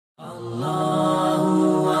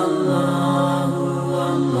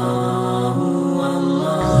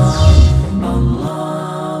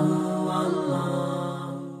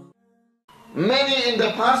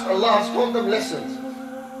Allah has taught them lessons.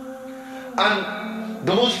 And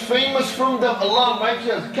the most famous from them, Allah Almighty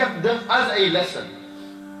has kept them as a lesson.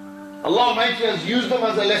 Allah Almighty has used them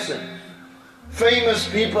as a lesson. Famous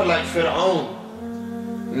people like Fir'aun,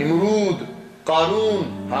 Nimrud,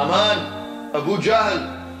 Qarun, Haman, Abu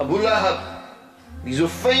Jahl, Abu Lahab. These are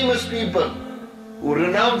famous people who were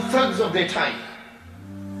renowned thugs of their time.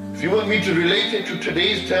 If you want me to relate it to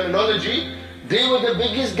today's terminology, they were the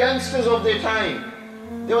biggest gangsters of their time.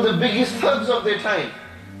 They were the biggest thugs of their time.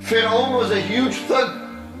 Fir'aun was a huge thug.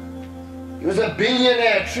 He was a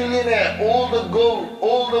billionaire, trillionaire, all the gold,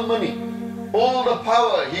 all the money, all the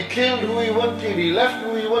power. He killed who he wanted, he left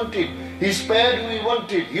who he wanted, he spared who he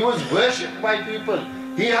wanted. He was worshipped by people.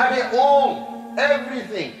 He had it all,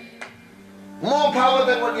 everything. More power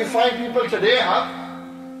than what you find people today have.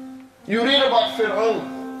 You read about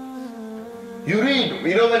Fir'aun. You read,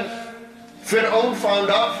 when Fir'aun found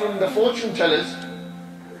out from the fortune tellers,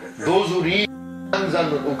 those who read and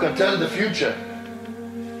who can tell the future,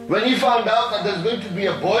 when he found out that there's going to be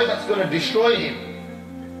a boy that's going to destroy him,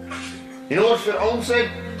 you know what Fir'aun said?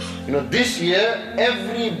 This year,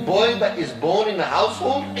 every boy that is born in a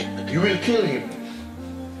household, you will kill him.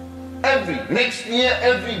 Next year,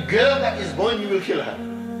 every girl that is born, you will kill her.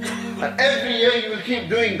 And every year you will keep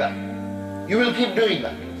doing that. You will keep doing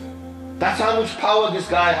that. That's how much power this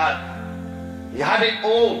guy had. He had it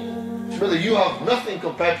all. Brother, you have nothing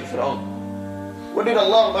compared to Fir'aun. What did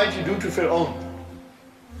Allah Almighty do to Fir'aun?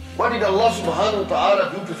 What did Allah subhanahu wa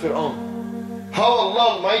ta'ala do to Fir'aun? How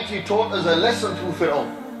Allah Almighty taught us a lesson through Fir'aun.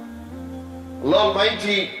 Allah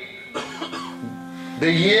Almighty,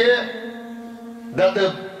 the year that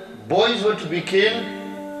the boys were to be killed,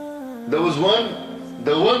 there was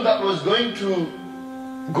the one that was going to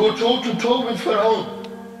go toe to toe with Fir'aun.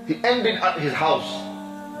 He ended at his house.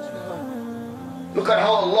 Look at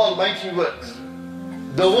how Allah Almighty works.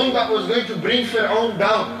 The one that was going to bring Fir'aun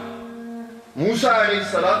down, Musa alayhi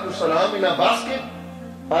salatu salam, in a basket,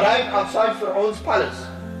 arrived outside Fir'aun's palace.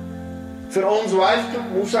 Fir'aun's wife took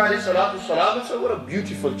Musa alayhi salatu salam and said, what a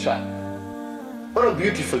beautiful child. What a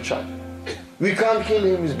beautiful child. We can't kill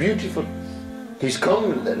him, he's beautiful. He's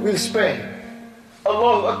coming, then we'll spare him.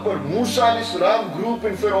 Allahu Akbar, Musa alayhi salam grew up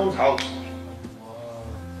in Fir'aun's house.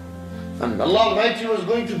 And Allah Almighty was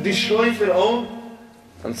going to destroy Fir'aun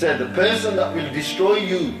and said, the person that will destroy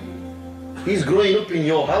you, he's growing up in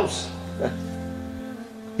your house.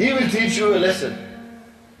 He will teach you a lesson.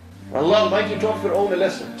 Allah Almighty taught Fir'aun a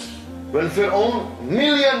lesson. When Fir'aun,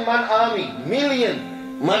 million man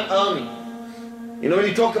army. When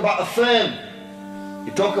you talk about a firm,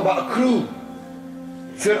 you talk about a crew.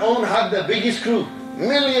 Fir'aun had the biggest crew,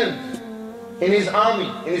 million in his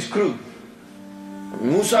army, in his crew.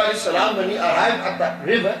 Musa alayhi salam, when he arrived at that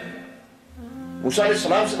river, Musa alayhi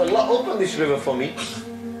salam said, Allah, open this river for me.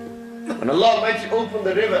 When Allah Almighty opened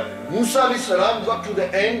the river, Musa alayhi salam got to the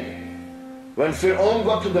end. When Fir'aun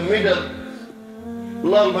got to the middle,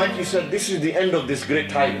 Allah Almighty said, this is the end of this great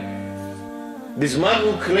tiger. This man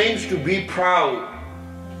who claims to be proud,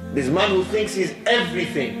 this man who thinks he's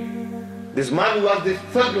everything, this man who has this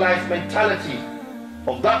thug life mentality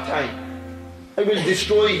of that time, I will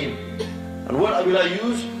destroy him. And what will I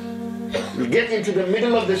use? We'll get into the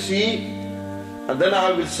middle of the sea, and then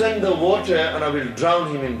I will send the water and I will drown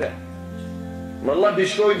him in there. And Allah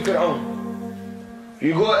destroyed Fir'aun. If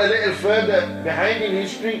you go a little further behind in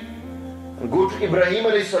history, and go to Ibrahim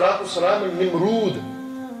alayhi salatu salam and Nimrud.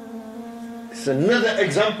 It's another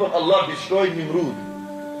example. Allah destroyed Nimrud.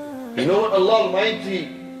 You know what Allah Almighty,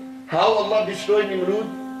 how Allah destroyed Nimrud?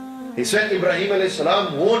 He sent Ibrahim alayhi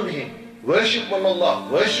salam, warned him, worship one Allah,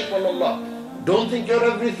 worship one Allah. Don't think you're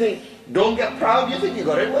everything. Don't get proud. You think you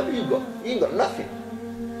got it. What do you got? You ain't got nothing.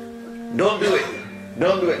 Don't do it.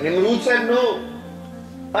 Don't do it. Nimrud said, no.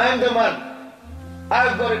 I am the man.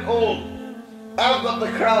 I've got it all. I've got the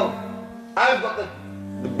crown. I've got the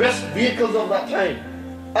best vehicles of that time.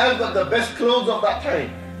 I've got the best clothes of that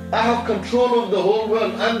time. I have control of the whole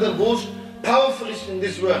world. I'm the most powerfulest in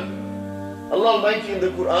this world. Allah Almighty in the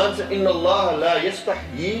Quran said, Inna Allah la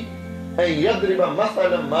yastahyi an yadriba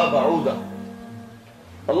mathalan ma ba'uda.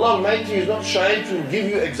 Allah Almighty is not shy to give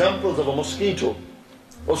you examples of a mosquito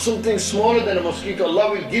or something smaller than a mosquito.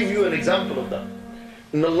 Allah will give you an example of that.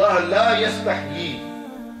 Inna Allah la yastahyi.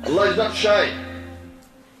 Allah is not shy.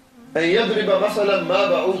 An yadriba mathalan ma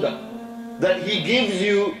ba'uda. That He gives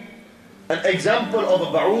you an example of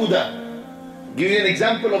a ba'uda. Give you an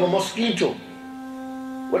example of a mosquito.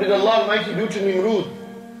 What did Allah Almighty do to Nimrud?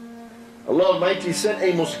 Allah Almighty sent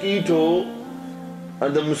a mosquito,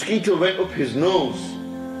 and the mosquito went up his nose.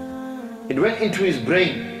 It went into his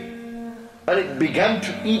brain, and it began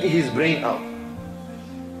to eat his brain out.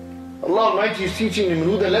 Allah Almighty is teaching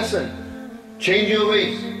Nimrud a lesson. Change your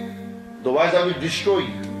ways, otherwise I will destroy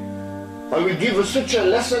you. I will give you such a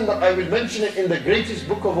lesson that I will mention it in the greatest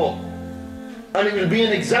book of all. And it will be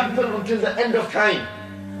an example until the end of time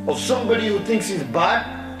of somebody who thinks he's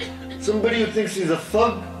bad, somebody who thinks he's a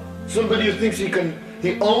thug, somebody who thinks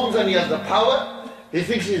he owns and he has the power. He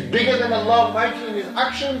thinks he's bigger than Allah Almighty in his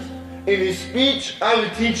actions, in his speech. I will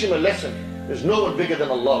teach him a lesson. There's no one bigger than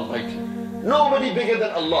Allah Almighty. Nobody bigger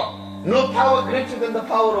than Allah. No power greater than the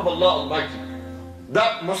power of Allah Almighty.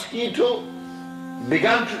 That mosquito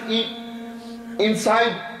began to eat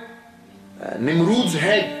inside Nimrud's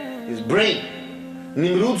head, his brain.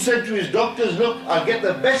 Nimrud said to his doctors, look, I'll get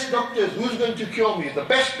the best doctors. Who's going to cure me? The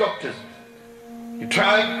best doctors. He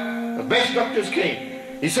tried, the best doctors came.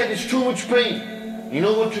 He said, it's too much pain. You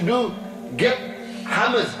know what to do? Get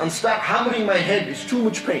hammers and start hammering my head. It's too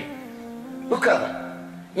much pain. Look at that.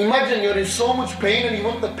 Imagine you're in so much pain and you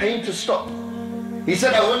want the pain to stop. He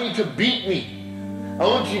said, I want you to beat me. I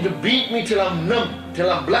want you to beat me till I'm numb, till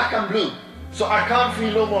I'm black and blue, so I can't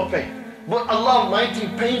feel no more pain. But Allah Almighty,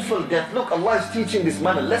 painful death. Look, Allah is teaching this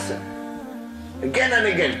man a lesson. Again and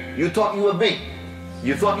again, you thought you were big.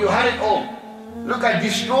 You thought you had it all. Look, I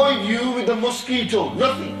destroyed you with the mosquito,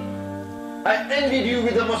 nothing. I ended you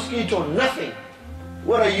with the mosquito, nothing.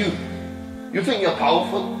 What are you? You think you're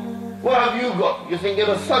powerful? What have you got? You think you're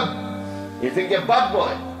a thug? You think you're a bad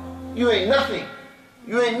boy? You ain't nothing.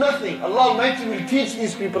 You ain't nothing. Allah Almighty will teach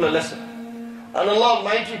these people a lesson. And Allah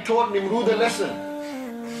Almighty taught Nimrud a lesson.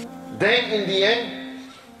 Then in the end,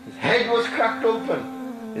 his head was cracked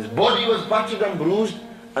open, his body was battered and bruised,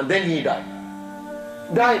 and then he died.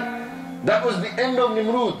 Died. That was the end of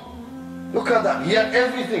Nimrud. Look at that. He had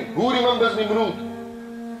everything. Who remembers Nimrud?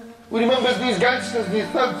 Who remembers these gangsters, these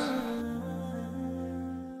thugs?